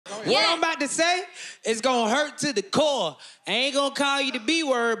What I'm about to say is gonna hurt to the core. I ain't gonna call you the B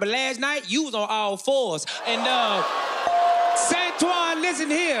word, but last night you was on all fours. And Santuan, listen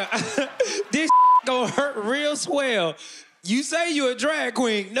here. This gonna hurt real swell. You say you a drag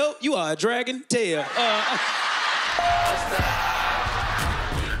queen. Nope, you are a dragon tail.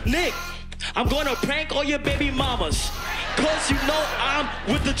 Nick, I'm gonna prank all your baby mamas. Cause you know I'm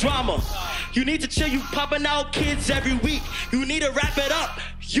with the drama. You need to chill, you popping out kids every week. You need to wrap it up.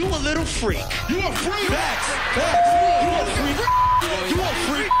 You a little freak. You a freak. Facts. You a freak. You a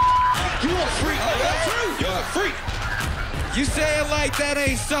freak. You a freak. You're a freak. You say it like that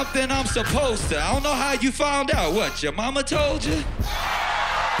ain't something I'm supposed to. I don't know how you found out. What, your mama told you?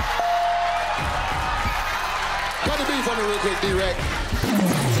 Cut the beef on me real quick, D-Rack.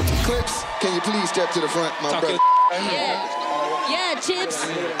 Clips, can you please step to the front, my brother? Yeah, Chips.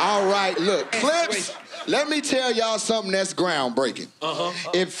 All right, look, Clips, let me tell y'all something that's groundbreaking.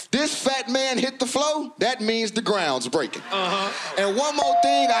 If this fat man hit the floor, that means the ground's breaking. And one more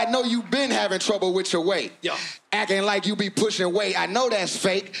thing, I know you've been having trouble with your weight. Acting like you be pushing weight. I know that's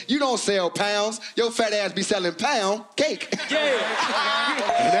fake. You don't sell pounds. Your fat ass be selling pound cake.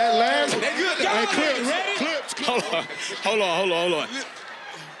 That last... Hey, Clips. Hold on.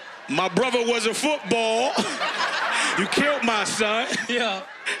 My brother was a football. You killed my son. Yeah.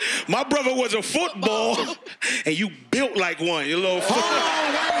 My brother was a football, and you built like one, you little football. Hold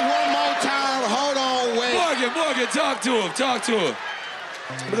on, wait one more time. Hold on, wait. Morgan, talk to him.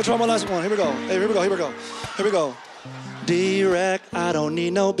 We're gonna try my last one. Here we go. Hey, here we go. D-Rack, I don't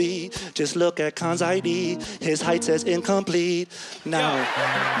need no beat. Just look at Khan's ID. His height says incomplete. Now,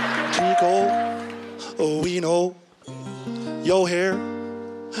 Chico, oh, we know. Your hair,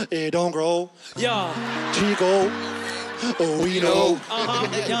 it don't grow. Yeah. Chico, oh, we know.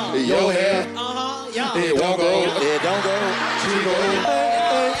 Your hair, it won't grow. It don't go. Chico,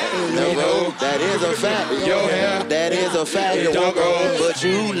 no, that is a fact. Your hair, that is a fact. It won't grow. But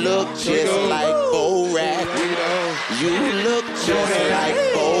you look just like Bo-Rack. You look just like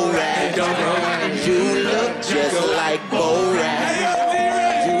Bo-Rack. You look just like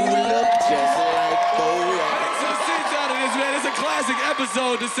Bo-Rack. You look just like Bo-Rack. Some sense out of this, man. It's a classic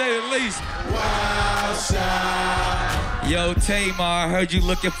episode, to say the least. Wildstyle. Yo, Tamar, I heard you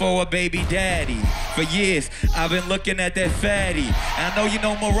looking for a baby daddy. For years, I've been looking at that fatty. I know you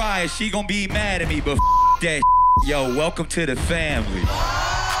know Mariah, she gonna be mad at me, but that yo, welcome to the family. Hold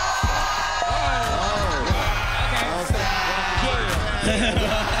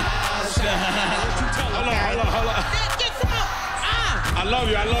on. I love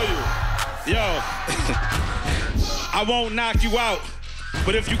you. Yo, I won't knock you out,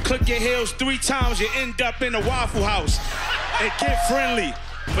 but if you click your heels 3 times, you end up in a Waffle House. And get friendly.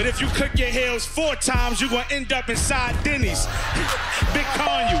 But if you click your heels 4 times, you're gonna end up inside Denny's. Big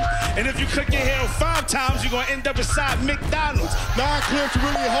con you. And if you click your heels 5 times, you're gonna end up inside McDonald's. Nah, Clips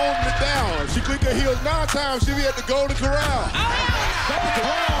really holding it down. She click her heels 9 times, she be at the Golden Corral.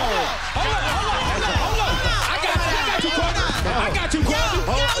 Hold on. I got you, Courtney.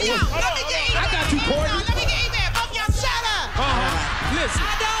 Yo, let me get I got you, Courtney. Let me get in there. Both y'all shut up. Listen.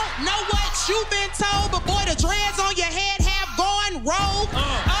 I don't know what you've been told, but boy, the dreads on your head have gone rogue.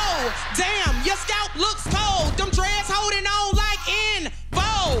 Oh, damn, your scalp looks cold. Them dreads holding on like in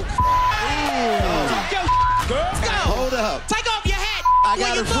vogue. Let's go. Hold up. Take off your hat. I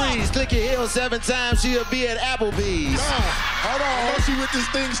got to freeze. Click your heels 7 times, she'll be at Applebee's. Hold on. I know she with this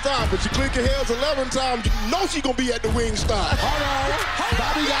thing stop, but she click her heels 11 times, you know she gonna be at the Wingstop. Hold on.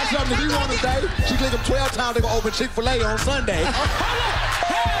 Bobby got something if he want to say. She click them 12 times, they gonna open Chick-fil-A on Sunday.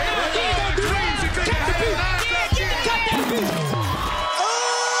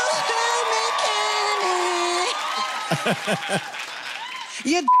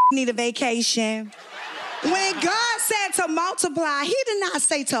 You need a vacation. When God said to multiply, he did not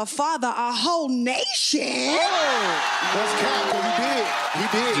say to father a whole nation. That's cap, he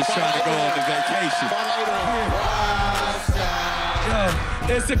did. Just trying to go on the vacation. Yo,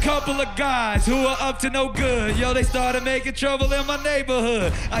 it's a couple of guys who are up to no good. Yo, they started making trouble in my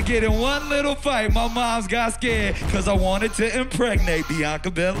neighborhood. I get in one little fight, my mom's got scared because I wanted to impregnate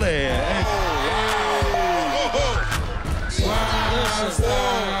Bianca Belair.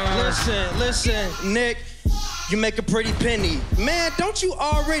 Listen, Nick, you make a pretty penny. Man, don't you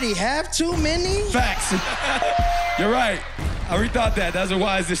already have too many? Facts. You're right. I rethought that. That's a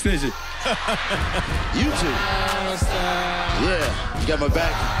wise decision. You too. Yeah, you got my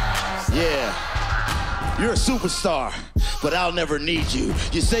back? Yeah. You're a superstar, but I'll never need you.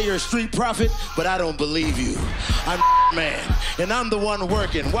 You say you're a street prophet, but I don't believe you. I'm man, and I'm the one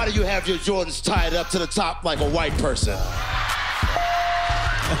working. Why do you have your Jordans tied up to the top like a white person?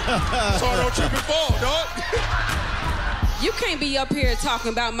 Saw no trip and fall, dog. You can't be up here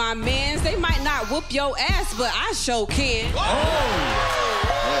talking about my mans. They might not whoop your ass, but I sure can.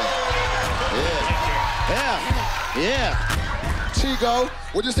 Yeah. Chico,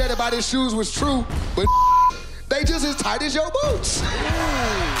 what you said about his shoes was true, but they just as tight as your boots.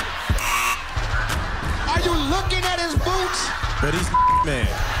 Are you looking at his boots? But he's man.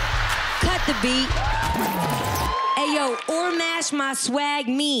 Cut the beat. Ayo, or mash my swag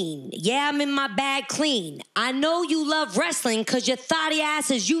mean. Yeah, I'm in my bag clean. I know you love wrestling cause your thotty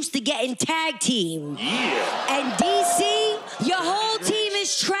ass is used to getting tag team. Yeah. And DC, your whole team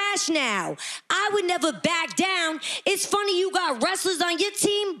is trash now. I would never back down. It's funny you got wrestlers on your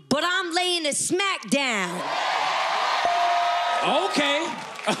team, but I'm laying a smack down. Okay.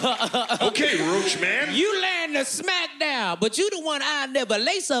 Okay, Roach man. You laying the smack down, but you the one I never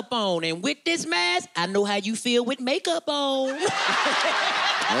lace up on. And with this mask, I know how you feel with makeup on.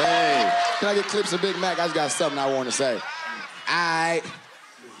 Hey, can I get clips of Big Mac? I just got something I want to say.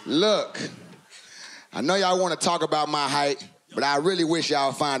 Look, I know y'all want to talk about my height, but I really wish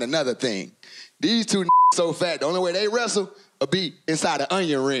y'all find another thing. These two so fat, the only way they wrestle will be inside an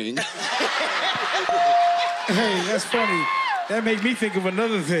onion ring. Hey, that's funny. That makes me think of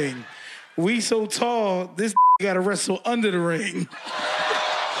another thing. We so tall, this gotta wrestle under the ring.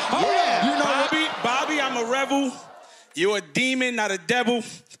 Yeah. You know Bobby, I'm a rebel. You're a demon, not a devil.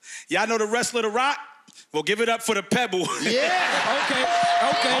 Y'all know the wrestler, The Rock? Well, give it up for the Pebble. Yeah. Okay.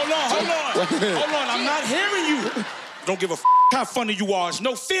 Hold on. I'm not hearing you. Don't give a how funny you are. There's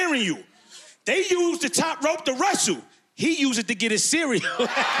no fear in you. They use the top rope to wrestle. He used it to get his cereal.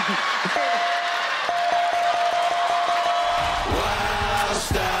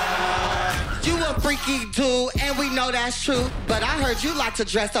 You a freaky dude, and we know that's true. But I heard you like to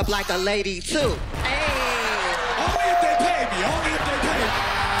dress up like a lady, too. Hey. Only if they pay me.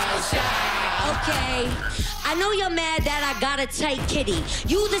 Okay. I know you're mad that I got a tight kitty.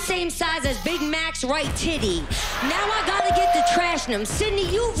 You the same size as Big Mac's right titty. Now I gotta get to trashing them. Sydney,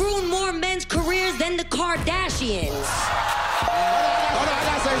 you ruined more men's careers than the Kardashians. Hold on, I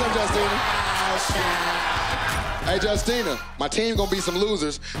gotta say something, Justina. Hey, Justina, my team gonna be some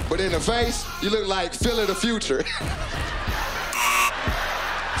losers, but in the face, you look like Phil of the future.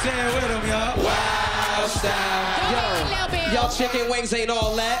 Say it with him, y'all. Wildstyle. Y'all chicken wings ain't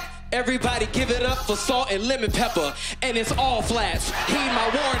all that. Everybody give it up for salt and lemon pepper. And it's all flats. Heed my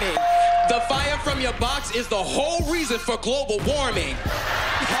warning. The fire from your box is the whole reason for global warming.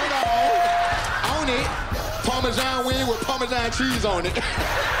 Hold on. On it. Parmesan wing with Parmesan cheese on it.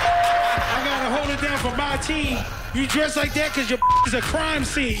 I gotta hold it down for my team. You dress like that because your is a crime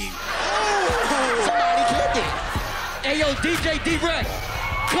scene. Oh, somebody killed it. Hey, yo, DJ D-Rex,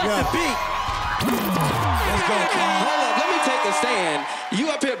 cut the beat. Let's go, King. Hold up, let me take a stand. You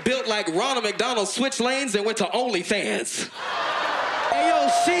up here built like Ronald McDonald switched lanes and went to OnlyFans. Hey, yo,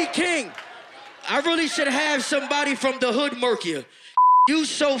 C King, I really should have somebody from the hood murk you. You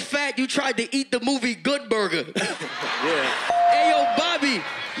so fat, you tried to eat the movie Good Burger. Yeah. Hey, yo, Bobby,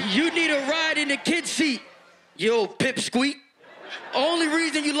 you need a ride in the kid seat. Yo, pipsqueak. Only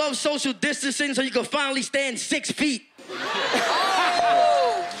reason you love social distancing so you can finally stand 6 feet.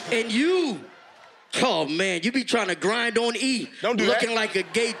 Oh. And you, oh man, you be trying to grind on E. Don't do looking that. like a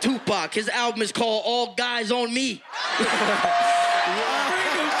gay Tupac. His album is called All Guys on Me. Bring the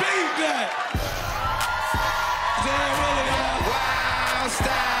beat back.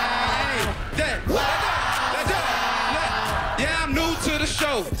 Yeah, I'm new to the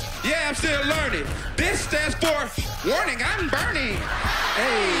show. Yeah, I'm still learning. This stands for warning, I'm burning.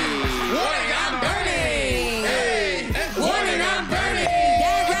 Hey, warning, I'm burning. Hey, Warning, I'm burning.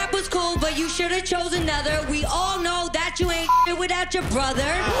 That rap was cool, but you should have chose another. We all know that you ain't shit without your brother.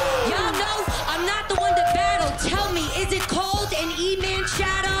 Y'all know I'm not the one to battle. Tell me, is it called an E-Man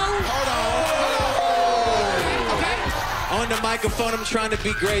shadow? On the microphone, I'm trying to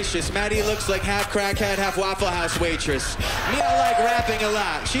be gracious. Maddie looks like half crackhead, half Waffle House waitress. Me, I like rapping a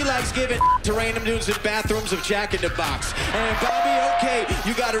lot. She likes giving to random dudes in bathrooms of Jack in the Box. And Bobby, okay,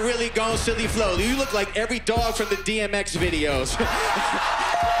 you got a really gone silly flow. You look like every dog from the DMX videos.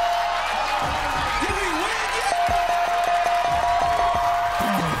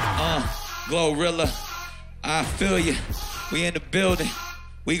 Glorilla, I feel you. We in the building.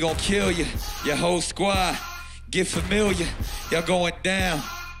 We gon' kill you. Your whole squad. Get familiar. Y'all going down.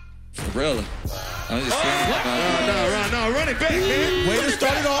 For real. I'm just saying. No, run it back, man. Way to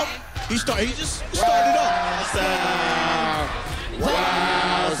start it off. He just started off.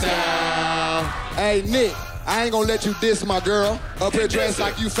 Wildstyle. Hey, Nick, I ain't gonna let you diss my girl. Up here dressed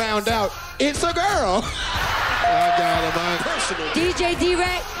like you found out. It's a girl. I got him, man. Personal. DJ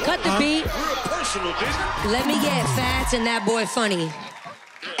D-Rec, cut the beat. Real personal, bitch. Let me get Fats and that boy funny.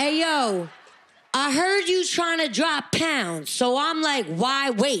 Hey, yo, I heard you trying to drop pounds, so I'm like, why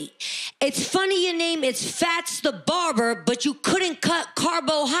wait? It's funny your name is Fats the Barber, but you couldn't cut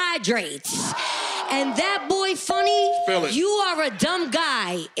carbohydrates. And that boy funny, you are a dumb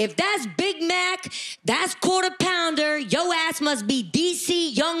guy. If that's Big Mac, that's quarter pounder, your ass must be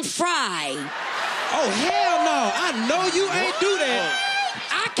DC Young Fry. Oh, hell no. I know you ain't do that.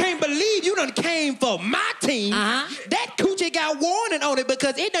 I can't believe you done came for my team. That coochie got warning on it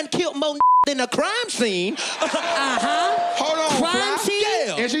because it done killed more than a crime scene. Hold on, Crime scene?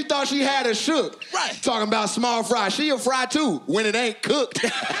 Yeah. And she thought she had her shook. Right. Talking about small fry. She a fry too when it ain't cooked.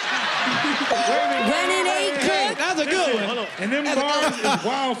 When it ain't cooked. That's a good one. And them bars is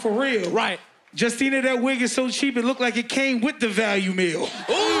wild for real. Right. Justina, that wig is so cheap it looked like it came with the value meal. Ooh,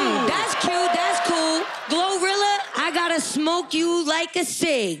 that's cute, that's cool. Glorilla, I gotta smoke you like a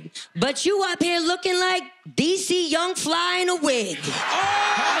cig. But you up here looking like DC Young Fly in a wig.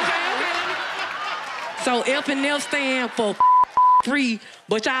 So F and F stand for free,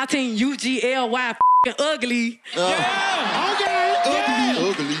 but y'all team UGLY ugly. Okay.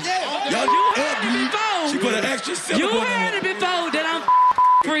 Ugly. Yo, you heard it before. She put an extra syllable You heard it before that I'm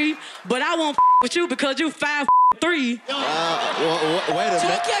free, but I won't with you because you 5'3". Wait a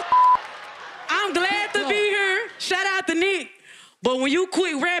minute. I'm glad to be here. Shout out to Nick. But when you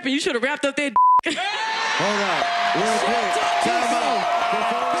quit rapping, you should have wrapped up that Hold on. Real quick. Time out.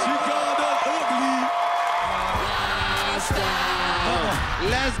 She called us ugly.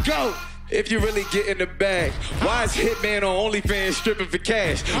 Let's go. If you really get in the bag, why is Hitman on OnlyFans stripping for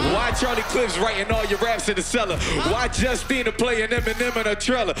cash? Why Charlie Clips writing all your raps in the cellar? Why Justina playing Eminem in a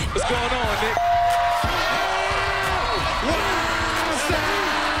trailer? What's going on, Nick?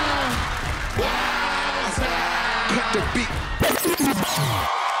 Cut the beat.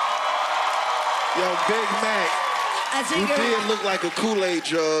 Yo, Big Mac, you did look like a Kool-Aid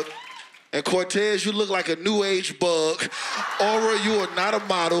jug. And Cortez, you look like a new age bug. Aura, you are not a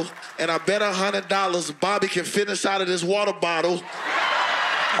model. And I bet $100 Bobby can fit inside of this water bottle.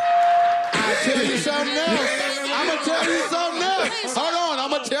 I'll tell you something else. I'm gonna tell you something else. Hold on, I'm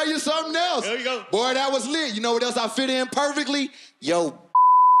gonna tell you something else. There you go. Boy, that was lit. You know what else I fit in perfectly? Yo.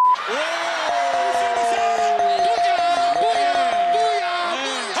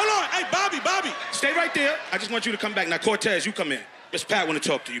 Hold on. Hey, Bobby. Stay right there. I just want you to come back. Now, Cortez, you come in. Miss Pat want to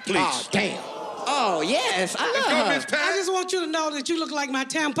talk to you, please. Oh, damn. Oh, yes. I love her. Miss Pat. I just want you to know that you look like my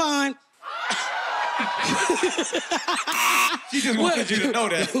tampon. She just wanted you to know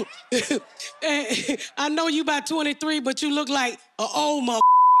that. I know you about 23, but you look like an old mother.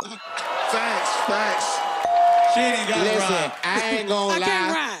 Facts. She ain't got Listen, I ain't gonna lie.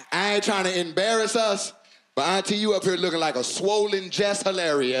 can't rhyme. I ain't trying to embarrass us, but Auntie, you up here looking like a swollen Jess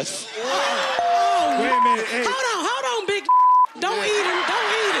Hilarious. Oh, Wait a minute. Hey. Hold on, big. Don't eat him.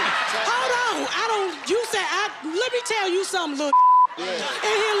 Hold on. You said, let me tell you something, little. And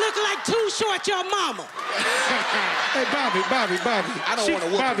he looking like Too Short, your mama. Hey, Bobby. I don't want to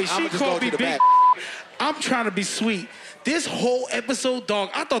whoop Bobby, him. she I'ma just called go me to the big. back. I'm trying to be sweet. This whole episode, dog,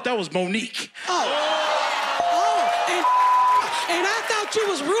 I thought that was Monique. And I thought you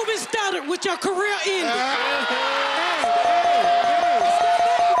was Ruben Studdard with your career ending.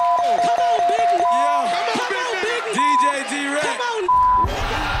 Come on, big. Come on, big. DJ D-Rec. Come on.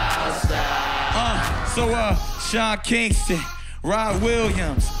 So, Sean Kingston, Rod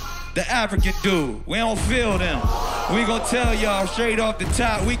Williams, the African dude. We don't feel them. We gonna tell y'all straight off the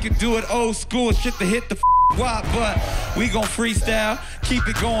top, we can do it old school shit to hit the wop, but we gon' freestyle, keep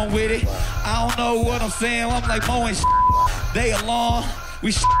it going with it. I don't know what I'm saying, I'm like mowing shit. They along,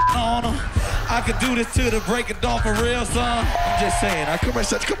 we on them. I could do this till the break of dawn for real, son. I'm just saying. Come here.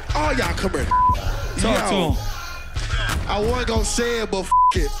 All y'all come here. Talk to him. I wasn't gonna say it, but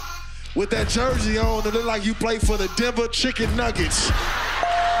it. With that jersey on, it look like you play for the Denver Chicken Nuggets.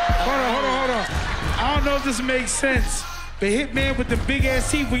 Hold on. I don't know if this makes sense, but Hitman with the big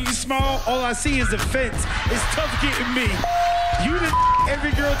ass teeth, when you small, all I see is a fence. It's tough getting me. You the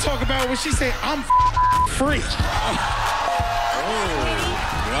every girl talk about when she say, I'm free.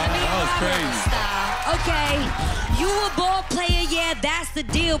 That was crazy. Okay, you a ball player, yeah, that's the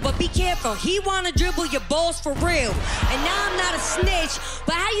deal, but be careful. He wanna dribble your balls for real. And now I'm not a snitch,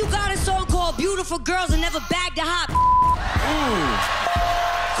 but how you got a song called Beautiful Girls and never bagged a hop?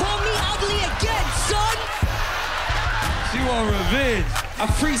 Call me ugly again, son. She want revenge. I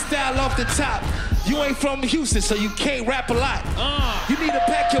freestyle off the top. You ain't from Houston, so you can't rap a lot. You need to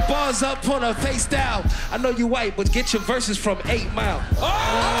pack your bars up on a face down. I know you white, but get your verses from 8 Mile.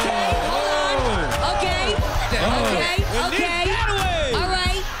 Okay. All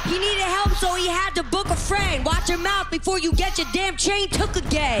right. He needed help, so he had to book a friend. Watch your mouth before you get your damn chain took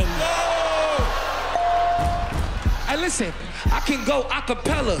again. Hey, listen, I can go a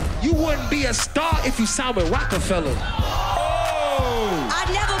cappella. You wouldn't be a star if you sound with Rockefeller. I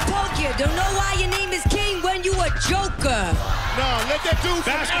never poke you. Don't know why your name is King when you a joker. No, let that dude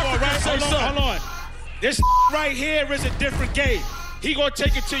basketball, right? Hold on. This right here is a different game. He gonna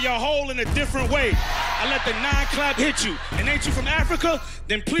take it to your hole in a different way. I let the 9 clap hit you. And ain't you from Africa?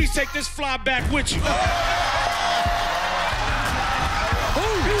 Then please take this fly back with you.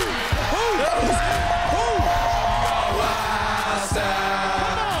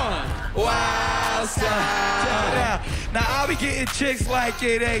 Now I'll be getting chicks like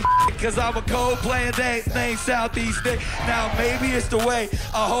it ain't cause I'm a cold player named Southeast Nick. Now maybe it's the way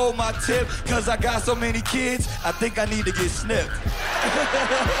I hold my tip cause I got so many kids, I think I need to get snipped.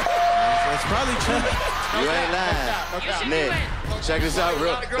 That's probably true. You ain't lying. Nick, check this out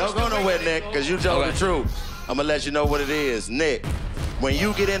real. Don't go nowhere, Nick, cause you told the truth. I'm gonna let you know what it is. Nick, when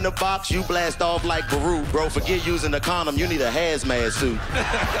you get in the box, you blast off like Baruch, bro. Forget using the condom, you need a hazmat suit.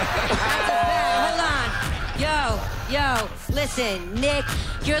 Hold on. Yo, listen, Nick,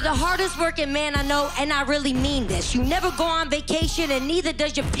 you're the hardest working man I know, and I really mean this. You never go on vacation, and neither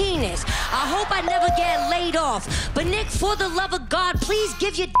does your penis. I hope I never get laid off. But Nick, for the love of God, please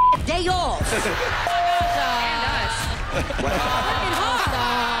give your a day off.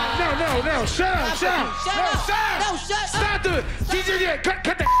 No, shut up. Stop it. DJ, cut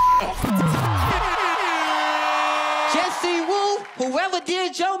that off. Jesse Wu, whoever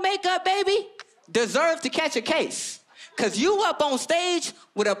did your makeup, baby, deserves to catch a case. Cause you up on stage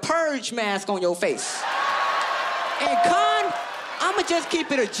with a purge mask on your face. And Con, I'ma just keep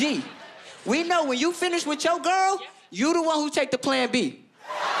it a G. We know when you finish with your girl, you the one who take the plan B.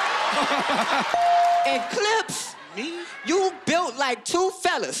 And Clips, you built like 2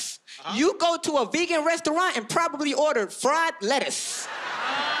 fellas. You go to a vegan restaurant and probably ordered fried lettuce.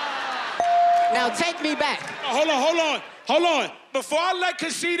 Now take me back. Hold on. Before I let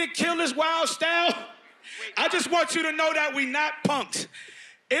Casita kill this Wildstyle, I just want you to know that we not punks.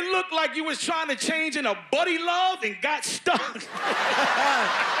 It looked like you was trying to change in a buddy love and got stuck.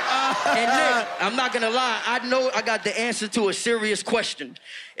 And Nick, I'm not gonna lie, I know I got the answer to a serious question.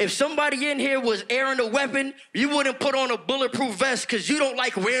 If somebody in here was airing a weapon, you wouldn't put on a bulletproof vest because you don't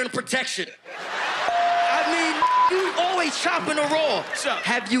like wearing protection. I mean, you always chopping a raw.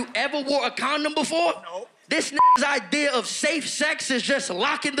 Have you ever wore a condom before? No. This nigga's idea of safe sex is just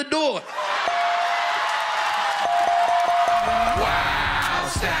locking the door.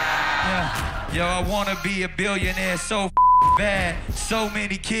 Yeah. Yo, I wanna be a billionaire so bad. So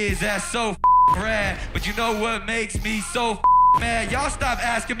many kids, that's so rad. But you know what makes me so mad? Y'all stop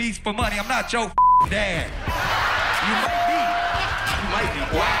asking me for money. I'm not your dad. You might be.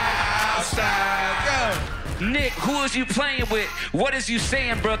 Wildstyle. Nick, who is you playing with? What is you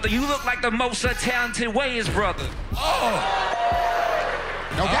saying, brother? You look like the most talented Wayans brother.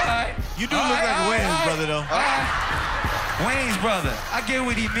 Okay. Right. You do look like a Wayans brother, though. Wayne's brother. I get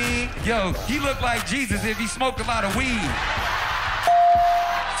what he mean. Yo, he look like Jesus if he smoked a lot of weed.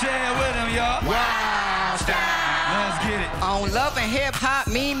 Share with him, y'all. Let's get it. On Love and Hip Hop,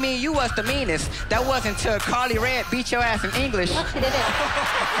 me, you was the meanest. That wasn't till Carly Red beat your ass in English.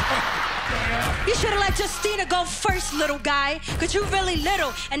 You should have let Justina go first, little guy, because you really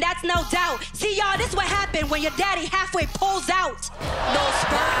little, and that's no doubt. See, y'all, this is what happened when your daddy halfway pulls out. No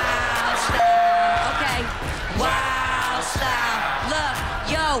sperm. Okay. Wildstyle. Look,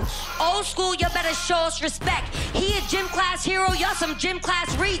 yo, old school, you better show us respect. He a gym class hero, y'all some gym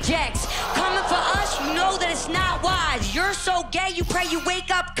class rejects. Coming for us, you know that it's not wise. You're so gay, you pray you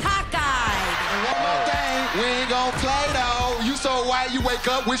wake up cockeyed. And one more thing, we ain't gon' play though. You so white, you wake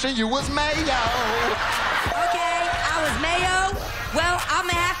up wishing you was mayo. Okay, I was mayo. Well,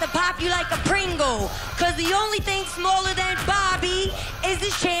 I'ma have to pop you like a Pringle. Cause the only thing smaller than Bobby is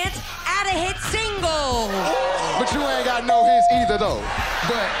the chance at a hit single. But you ain't got no hits either though.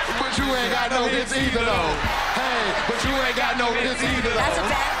 But you ain't got no hits either though. Hey, but you ain't got no hits either though. That's a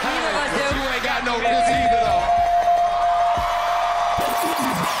fact. Hey, but you ain't got no hits either though.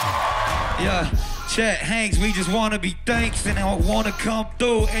 Yeah. Chet Hanks, we just wanna be thanks and I wanna come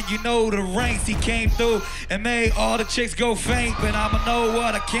through. And you know the ranks, he came through and made all the chicks go faint. But I'ma know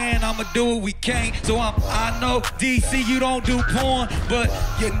what I can, I'ma do what we can't. So I know, DC, you don't do porn, but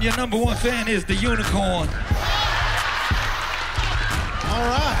your number one fan is the unicorn. All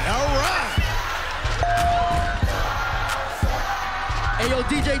right. Hey, yo,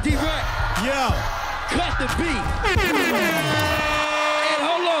 DJ D-Rec. Yo. Cut the beat. And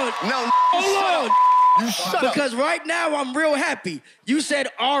hold on. No. Hold on. Because right now I'm real happy. You said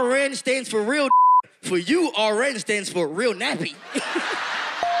RN stands for real. For you, RN stands for real nappy.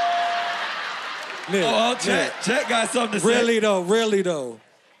 Oh, Chet got something to say. Really though,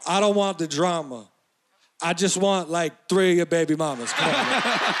 I don't want the drama. I just want like 3 of your baby mamas. Come on, man.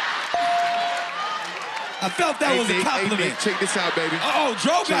 I felt that was a compliment. Hey, Nick, check this out, baby. Oh,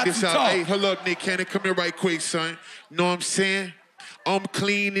 Joe got this some out. talk. Hey, hello, Nick Cannon. Come here right quick, son. Know what I'm saying? I'm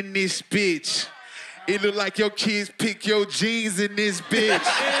clean in this bitch. It look like your kids pick your jeans in this bitch.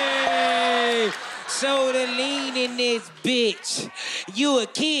 Hey, so the lean in this bitch. You a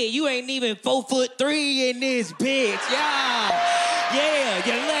kid, you ain't even 4'3" in this bitch. Yeah,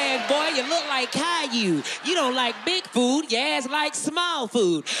 you laugh, boy, you look like Caillou. You don't like big food, your ass like small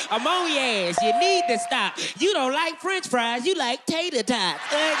food. I'm on your ass, you need to stop. You don't like French fries, you like tater tots.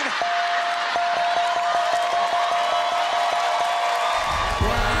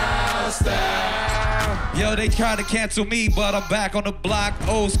 Wildstyle. Yo, they try to cancel me, but I'm back on the block.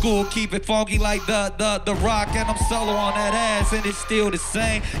 Old school, keep it funky like the rock. And I'm solo on that ass, and it's still the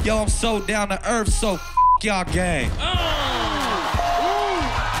same. Yo, I'm so down to earth, so y'all gang.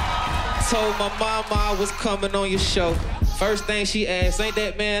 Told my mama I was coming on your show. First thing she asked, ain't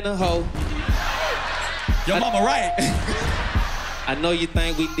that man a hoe? Your mama right. I know you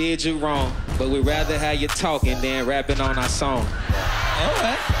think we did you wrong, but we'd rather have you talking than rapping on our song. All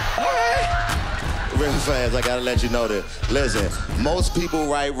right. Real fast, I gotta let you know that. Listen, most people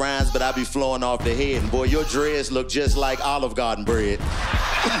write rhymes, but I be flowing off the head. And boy, your dreads look just like Olive Garden bread.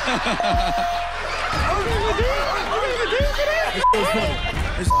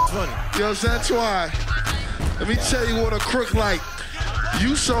 It's funny. Yo, Santuan, let me tell you what a crook like.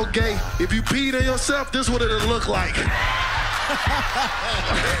 You so gay, if you peed on yourself, this is what it'll look like. Who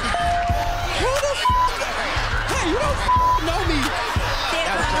the Hey, you don't know me.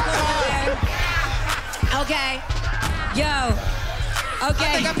 Okay. Yo. Okay.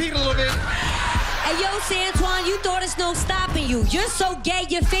 I think I peed a little bit. Hey, yo, Santuan, you thought it's no stopping you. You're so gay,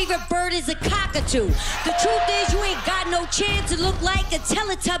 your favorite bird is a cockatoo. The truth is, you ain't got no chance to look like a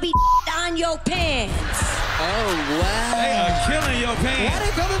Teletubby on your pants. Oh, wow. They are killing your pants. Why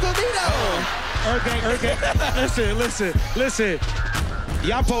they coming for me, though? Listen.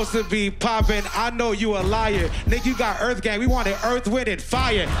 Y'all supposed to be popping. I know you a liar. Nick, you got Earth Gang. We wanted Earth, Wind, and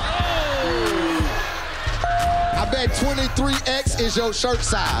Fire. I bet 23X is your shirt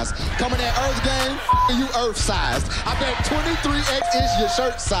size. Coming at Earth Gang, you Earth sized. I bet 23X is your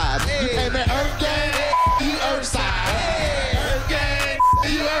shirt size. You came at Earth Gang, you Earth sized. Earth Gang,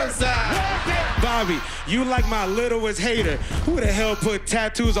 you Earth sized. Bobby, you like my littlest hater. Who the hell put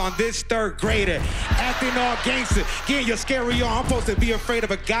tattoos on this 3rd grader? Acting all gangster, getting your scary on. I'm supposed to be afraid of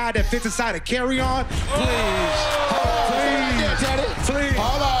a guy that fits inside a carry-on? Please. Please.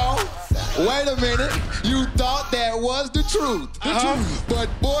 Hold on. Wait a minute. You thought that was the truth. But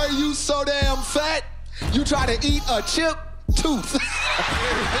boy, you so damn fat, you try to eat a chip tooth.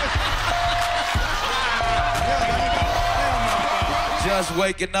 Just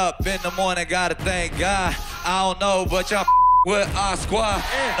waking up in the morning, gotta thank God. I don't know, but y'all with our squad.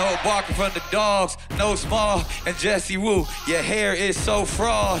 No barking from the dogs, no small. And Jesse Woo, your hair is so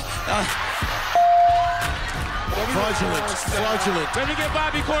fraud. Fraudulent. Let me get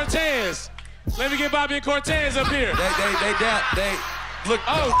Bobby Cortez. Let me get Bobby and Cortez up here. They look.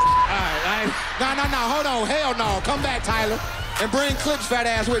 Oh, all right. No, hold on. Hell no. Come back, Tyler. And bring Clip's fat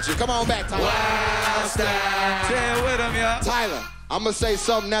ass with you. Come on back, Tyler. Wildstyle. Stay with him, y'all. Tyler, I'm gonna say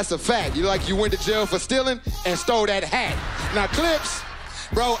something that's a fact. You like you went to jail for stealing and stole that hat. Now, Clips,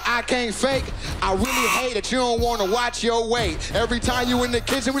 bro, I can't fake. I really hate that you don't want to watch your weight. Every time you in the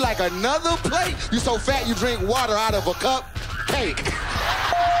kitchen, we like another plate. You so fat you drink water out of a cup cake.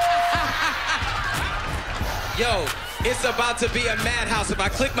 Yo, it's about to be a madhouse. If I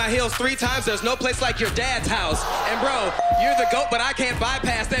click my heels 3 times, there's no place like your dad's house. And bro, you're the GOAT, but I can't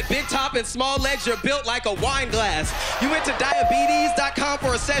bypass that big top and small legs. You're built like a wine glass. You went to diabetes.com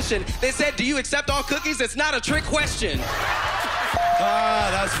for a session. They said, do you accept all cookies? It's not a trick question. Ah,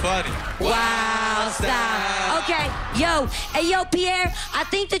 that's funny. Wildstyle. Okay, yo, hey, yo, Pierre, I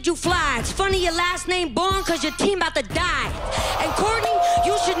think that you fly. It's funny your last name Born, cause your team about to die. And Courtney,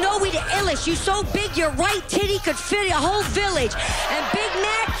 you should know we the illest. You so big, your right titty could fit a whole village. And Big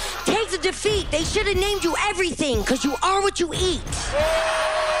Mac takes a defeat. They should have named you everything, cause you are what you eat.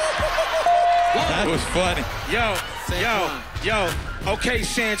 That was funny. Yo. Okay,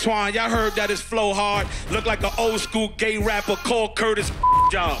 Santuan, y'all heard that his flow hard. Look like an old school gay rapper called Curtis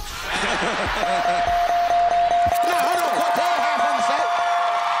y'all. Hold on, Cortez has something to say.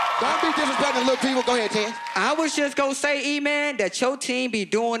 Don't be disrespecting little people. Go ahead, Ted. I was just gonna say, E-Man, that your team be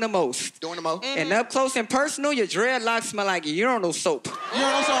doing the most. Doing the most? And up close and personal, your dreadlocks smell like urinal soap.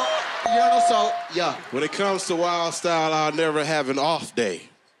 Urinal soap. Urinal soap. Yeah. When it comes to Wildstyle, I'll never have an off day.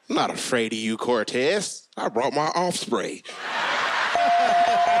 I'm not afraid of you, Cortez. I brought my off spray.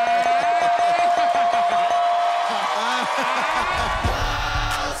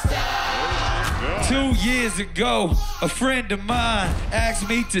 2 years ago, a friend of mine asked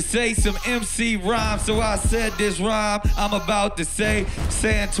me to say some MC rhyme, so I said this rhyme I'm about to say.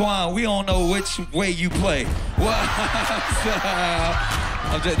 Say, Antoine, we don't know which way you play.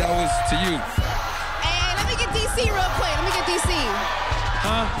 That was to you. Hey, let me get DC real quick. Let me get DC.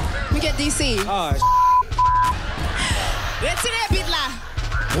 Huh? Let me get DC. Oh, Let's see that beat lie.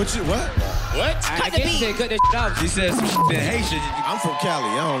 What? Cut the beat. Cut that off. She says some Haitian. I'm from Cali.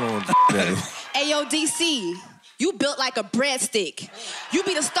 I don't know what that is. Hey, yo, DC, you built like a breadstick. You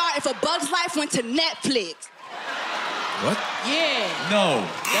be the star if A Bug's Life went to Netflix. What? Yeah. No.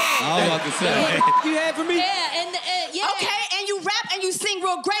 I was about to say. You had for me? Yeah, and yeah. Okay, and you rap and you sing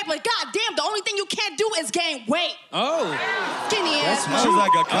real great, but goddamn, the only thing you can't do is gain weight. Oh. Skinny ass. That was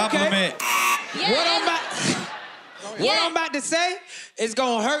like a compliment. Yeah. What I'm about to say is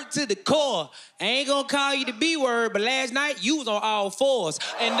gonna hurt to the core. I ain't gonna call you the B word, but last night you was on all fours.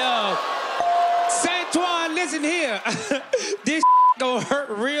 And Santuan, listen here. This gonna hurt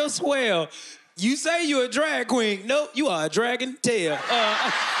real swell. You say you a drag queen. Nope, you are a dragon tail. Hold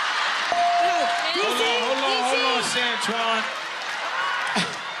on, Santuan.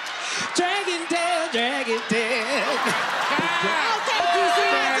 Dragon tail, dragon tail.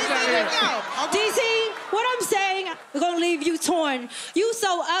 DC, what I'm saying, we're gonna leave you torn. You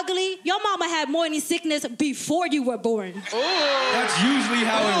so ugly, your mama had morning sickness before you were born. That's usually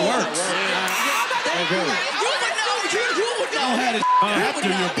how it works. You would know. Don't have it after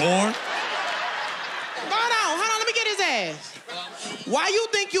you're born. Hold on, let me get his ass. Why you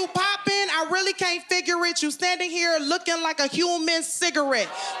think you poppin'? I really can't figure it. You standing here looking like a human cigarette.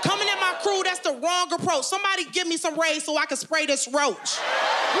 Coming in my crew, that's the wrong approach. Somebody give me some rays so I can spray this roach.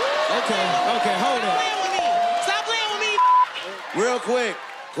 Okay, hold on. Stop playing with me. Real quick,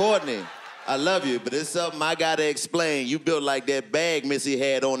 Courtney, I love you, but it's something I gotta explain. You built like that bag Missy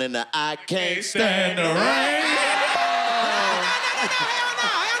had on in the I Can't Stand the Rain. Hell no.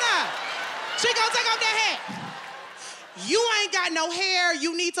 She gonna take off that hat. You ain't got no hair.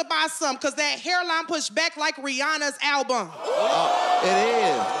 You need to buy some, because that hairline pushed back like Rihanna's album. It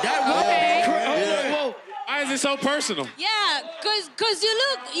is. Whoa. Why is it so personal? Yeah, cause you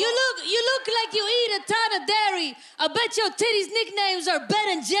look like you eat a ton of dairy. I bet your titties' nicknames are Ben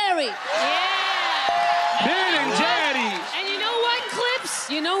and Jerry. Yeah. Ben and Jerry. And you know what, Clips?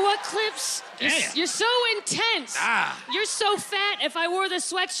 You know what, Clips? You're so intense. You're so fat. If I wore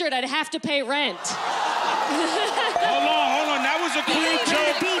this sweatshirt, I'd have to pay rent. Hold on. That was a clean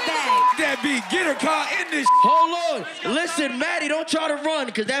joke. That beat, get her car in this. Hold on. Listen, Maddie, don't try to run,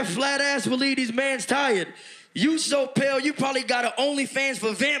 because that flat ass will leave these mans tired. You so pale, you probably got an OnlyFans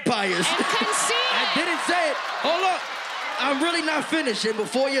for vampires. I didn't say it. Hold on. I'm really not finished. And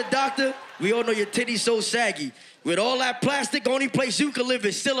before your doctor, we all know your titties so saggy. With all that plastic, only place you can live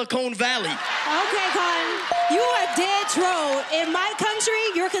is Silicon Valley. Okay, Con, you are dead troll. In my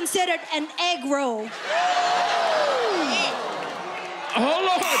country, you're considered an egg roll. Hold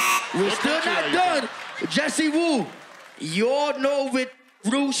on. We're still not done. Jesse Wu, you all know with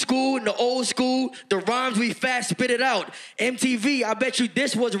Rue School and the old school, the rhymes we fast spit it out. MTV, I bet you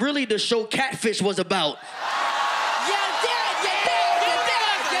this was really the show Catfish was about.